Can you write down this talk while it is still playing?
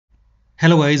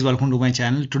Hello guys, welcome to my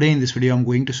channel. Today in this video I'm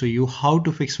going to show you how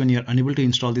to fix when you're unable to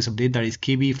install this update, that is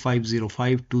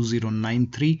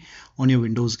KB5052093 on your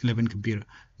Windows 11 computer.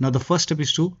 Now the first step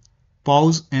is to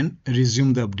pause and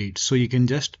resume the update. So you can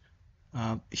just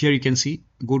here you can see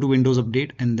go to Windows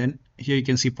Update, and then here you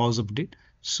can see pause update.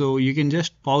 So you can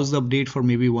just pause the update for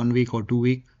maybe 1 week or 2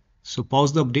 weeks. So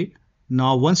pause the update.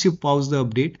 Now once you pause the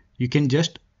update, you can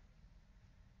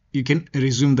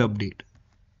resume the update.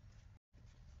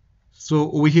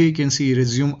 So over here you can see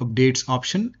resume updates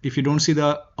option. If you don't see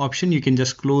the option, you can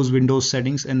just close Windows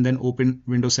settings and then open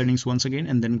Windows settings once again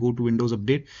and then go to Windows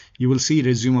Update. You will see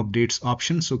resume updates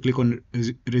option. So click on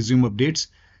resume updates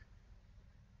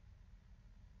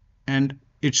and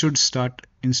it should start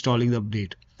installing the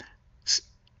update.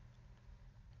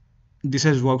 This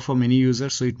has worked for many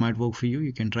users, so it might work for you.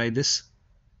 You can try this.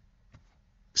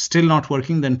 Still not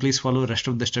working, then please follow the rest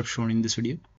of the steps shown in this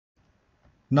video.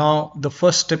 Now the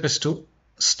first step is to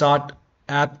start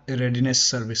app readiness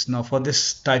service. Now for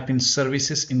this, type in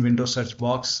services in Windows search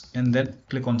box and then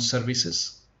click on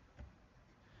services.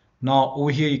 Now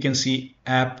over here you can see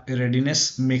app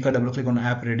readiness. Make a double click on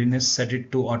app readiness, set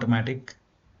it to automatic.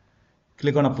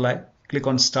 Click on apply, click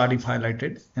on start if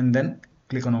highlighted, and then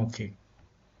click on OK.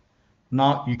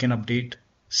 Now you can update.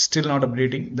 Still not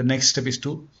updating. The next step is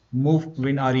to move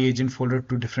WinREAgent folder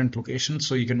to different locations.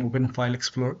 So you can open File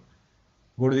Explorer.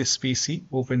 Go to this PC,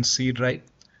 open C drive.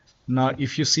 Now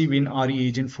if you see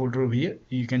WinREAgent folder over here,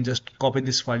 you can just copy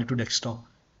this file to desktop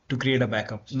to create a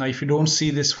backup. Now if you don't see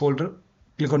this folder,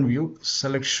 click on view,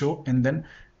 select show, and then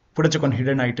put a check on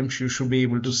hidden items. You should be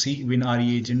able to see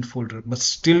WinREAgent folder. But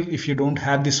still, if you don't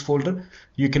have this folder,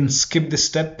 you can skip this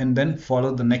step and then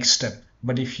follow the next step.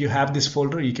 But if you have this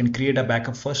folder, you can create a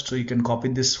backup first. So you can copy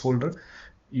this folder,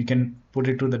 you can put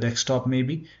it to the desktop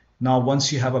maybe. Now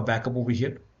once you have a backup over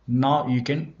here, now you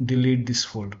can delete this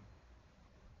folder.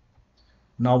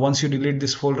 Now once you delete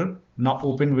this folder, now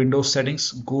open Windows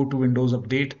settings, go to Windows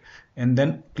Update, and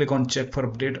then click on check for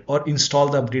update or install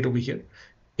the update over here.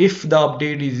 If the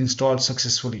update is installed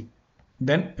successfully,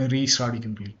 then restart it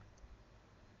completely.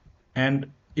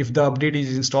 And if the update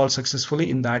is installed successfully,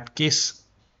 in that case,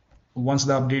 once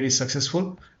the update is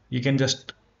successful, you can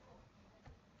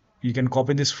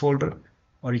copy this folder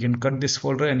or you can cut this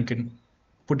folder and you can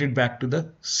put it back to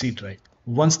the C drive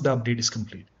once the update is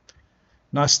complete.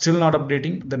 Now still not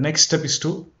updating. The next step is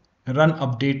to run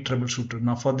update troubleshooter.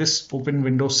 Now for this, open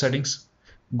Windows settings,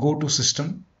 go to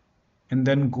system, and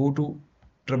then go to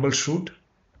troubleshoot.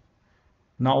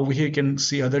 Now over here you can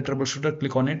see other troubleshooter,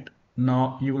 click on it.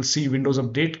 Now you will see Windows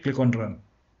Update, click on run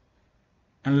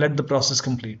and let the process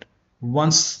complete.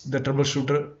 Once the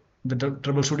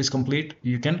troubleshoot is complete,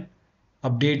 you can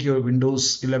update your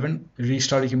Windows 11,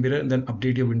 restart your computer, and then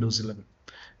update your Windows 11.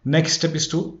 Next step is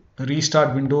to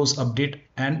restart Windows Update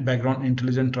and Background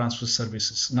Intelligent Transfer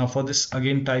Services. Now for this,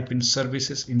 again type in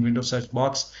services in Windows search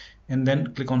box and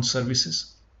then click on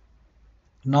services.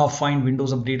 Now find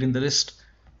Windows Update in the list.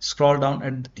 Scroll down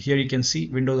and here you can see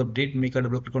Windows Update. Make a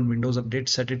double click on Windows Update,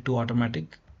 set it to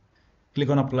automatic.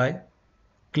 Click on apply.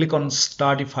 Click on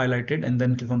start if highlighted and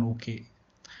then click on OK.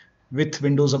 With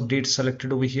Windows Update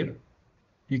selected over here,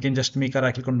 you can just make a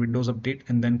right click on Windows Update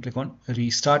and then click on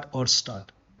restart or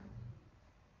start.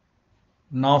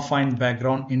 Now find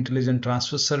Background Intelligent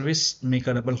Transfer Service, make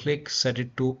a double click, set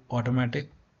it to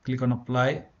automatic, click on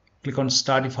apply, click on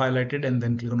start if highlighted and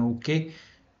then click on OK.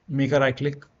 Make a right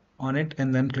click on it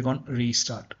and then click on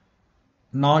restart.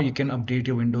 Now you can update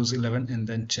your Windows 11 and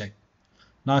then check.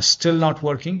 Now still not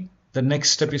working. The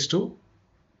next step is to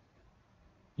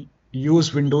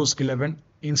use Windows 11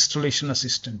 installation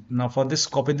assistant. Now for this,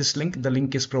 copy this link. The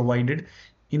link is provided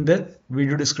in the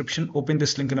video description. Open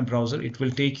this link in a browser. It will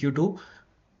take you to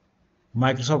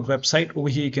Microsoft website. Over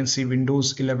here you can see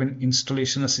Windows 11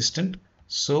 installation assistant.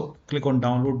 So click on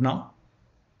download now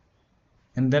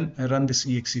and then run this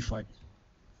exe file.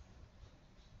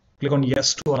 Click on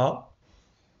yes to allow,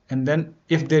 and then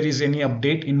if there is any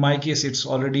update, in my case it's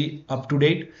already up to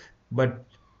date, but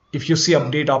if you see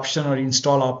update option or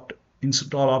install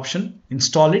option,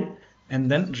 install it and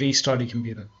then restart your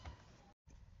computer.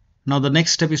 Now the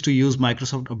next step is to use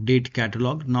Microsoft Update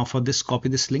Catalog. Now for this, copy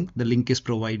this link. The link is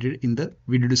provided in the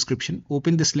video description.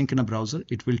 Open this link in a browser.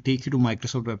 It will take you to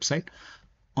Microsoft website.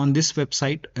 On this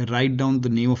website, write down the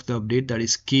name of the update, that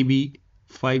is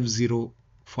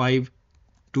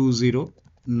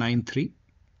KB5052093,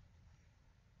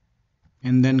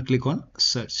 and then click on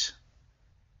search.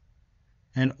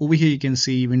 And over here you can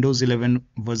see Windows 11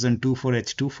 version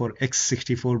 24H2 for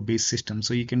x64 based system.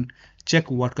 So you can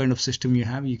check what kind of system you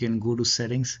have. You can go to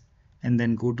settings and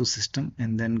then go to system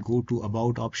and then go to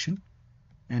about option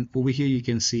and over here you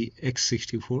can see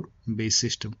x64 base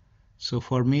system. So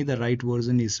for me the right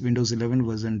version is Windows 11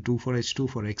 version 24H2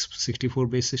 for x64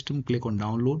 base system. Click on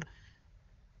download,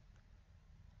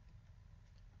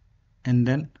 and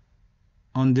then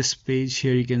on this page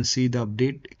here you can see the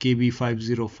update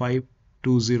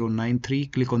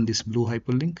KB5052093. Click on this blue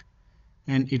hyperlink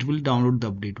and it will download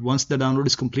the update. Once the download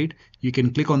is complete, you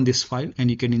can click on this file and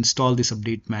you can install this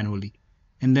update manually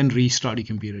and then restart your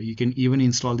computer. You can even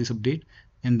install this update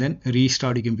and then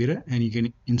restart your computer, and you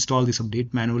can install this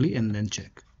update manually and then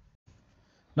check.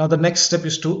 Now the next step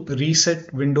is to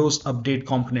reset Windows update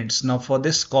components. Now for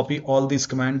this, copy all these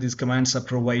commands. These commands are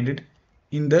provided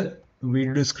in the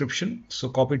video description. So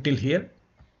copy till here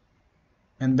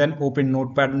and then open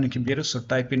Notepad on your computer. So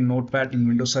type in Notepad in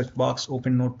Windows search box,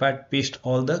 open Notepad, paste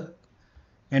all the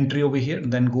entry over here,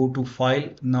 then go to File.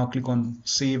 Now click on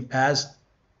Save As.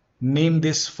 Name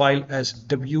this file as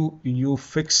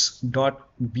wuauserv.bat,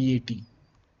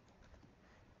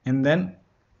 and then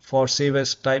for save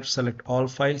as type, select all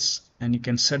files and you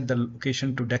can set the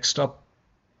location to desktop.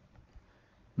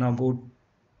 Now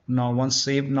once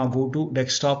saved, now go to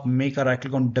desktop, make a right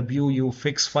click on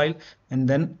wuauserv file and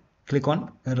then click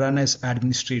on run as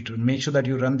administrator. Make sure that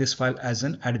you run this file as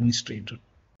an administrator.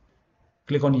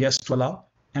 Click on yes to allow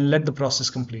and let the process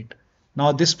complete.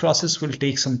 Now this process will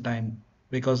take some time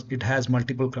because it has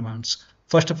multiple commands.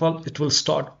 First of all, it will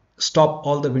stop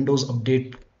all the Windows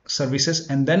update services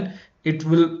and then it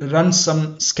will run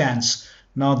some scans.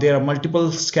 Now there are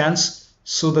multiple scans,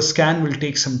 so the scan will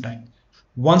take some time.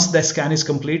 Once the scan is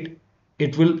complete,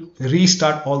 it will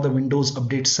restart all the Windows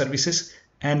update services,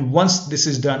 and once this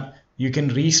is done, you can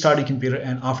restart your computer,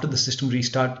 and after the system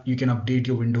restart, you can update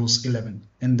your Windows 11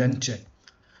 and then check.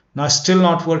 Now still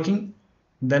not working,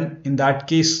 then in that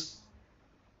case,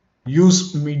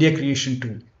 use media creation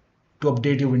tool to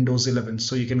update your Windows 11.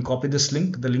 So you can copy this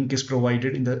link. The link is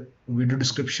provided in the video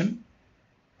description.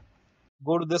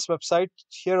 Go to this website.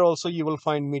 Here also you will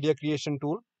find media creation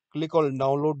tool. Click on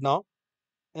download now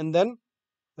and then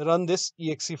run this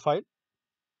exe file.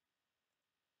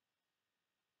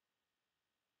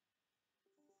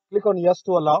 Click on yes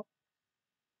to allow.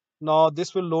 Now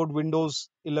this will load Windows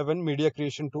 11 media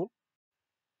creation tool.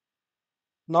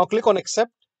 Now click on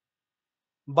accept.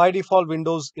 By default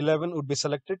Windows 11 would be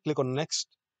selected. Click on next.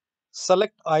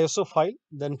 Select ISO file,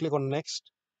 then click on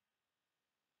next.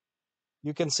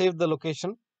 You can save the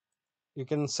location. You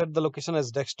can set the location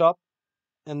as desktop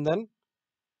and then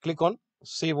click on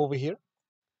save over here.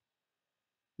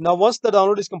 Now once the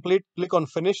download is complete, click on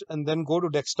finish and then go to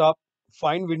desktop,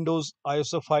 find Windows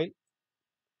ISO file,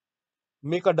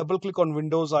 make a double click on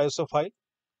Windows ISO file,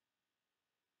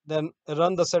 then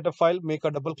run the setup file, make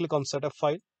a double click on setup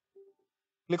file,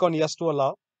 click on yes to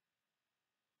allow.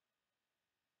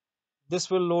 This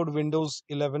will load Windows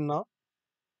 11 now.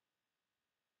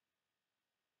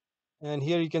 And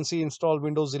here you can see install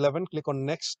Windows 11, click on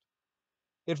next.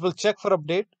 It will check for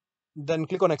update, then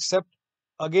click on accept.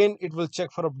 Again, it will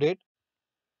check for update.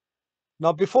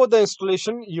 Now before the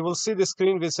installation, you will see the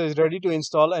screen which says ready to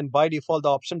install, and by default the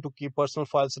option to keep personal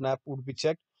files and app would be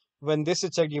checked. When this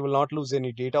is checked, you will not lose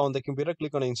any data on the computer.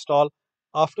 Click on install.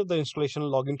 After the installation,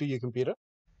 log into your computer.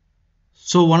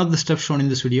 So one of the steps shown in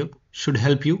this video should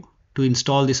help you to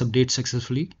install this update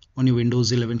successfully on your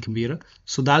Windows 11 computer.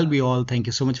 So that'll be all. Thank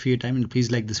you so much for your time, and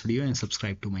please like this video and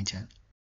subscribe to my channel.